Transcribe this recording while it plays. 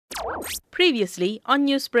Previously on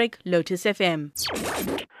Newsbreak Lotus FM.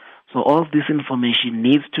 So all of this information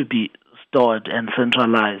needs to be stored and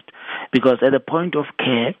centralized, because at the point of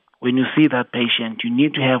care, when you see that patient, you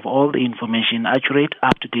need to have all the information, accurate,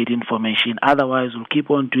 up-to-date information. Otherwise, we'll keep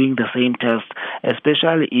on doing the same test,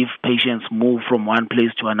 especially if patients move from one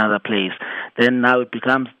place to another place. Then now it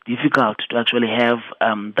becomes difficult to actually have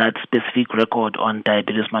that specific record on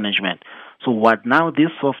diabetes management. So what now this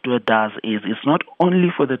software does is it's not only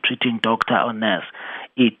for the treating doctor or nurse.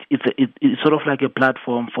 It's sort of like a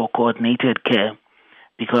platform for coordinated care,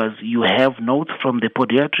 because you have notes from the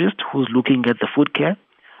podiatrist who's looking at the food care.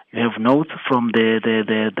 You have notes from the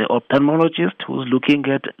ophthalmologist who's looking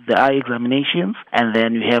at the eye examinations, and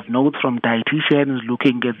then you have notes from dietitians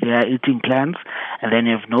looking at their eating plans, and then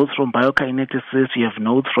you have notes from biokineticists, you have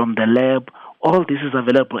notes from the lab. All this is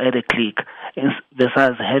available at a click,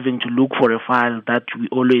 versus having to look for a file that we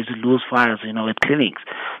always lose files, at clinics.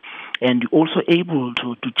 And you're also able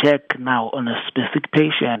to check now on a specific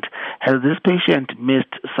patient. Has this patient missed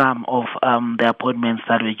some of the appointments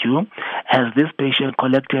that were due? Has this patient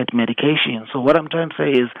collected medication? So what I'm trying to say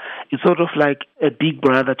is it's sort of like a big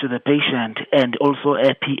brother to the patient and also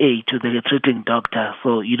a PA to the treating doctor.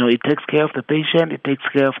 So, it takes care of the patient, it takes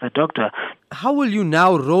care of the doctor. How will you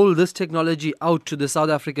now roll this technology out to the South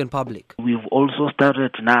African public? We've also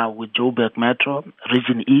started now with Joburg Metro,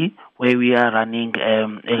 Region E, where we are running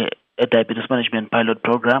a diabetes management pilot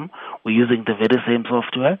program. We're using the very same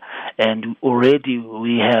software, and already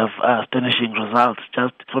we have astonishing results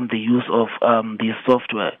just from the use of this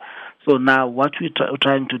software. So now what we're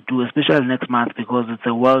trying to do, especially next month, because it's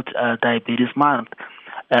the World Diabetes Month,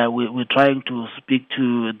 we're trying to speak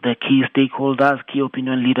to the key stakeholders, key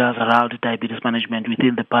opinion leaders around diabetes management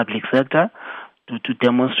within the public sector, to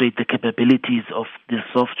demonstrate the capabilities of this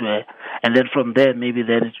software. And then from there, maybe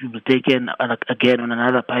then it will be taken again on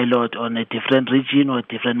another pilot on a different region or a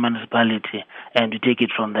different municipality, and we take it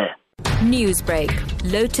from there. Newsbreak,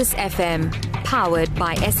 Lotus FM, powered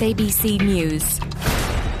by SABC News.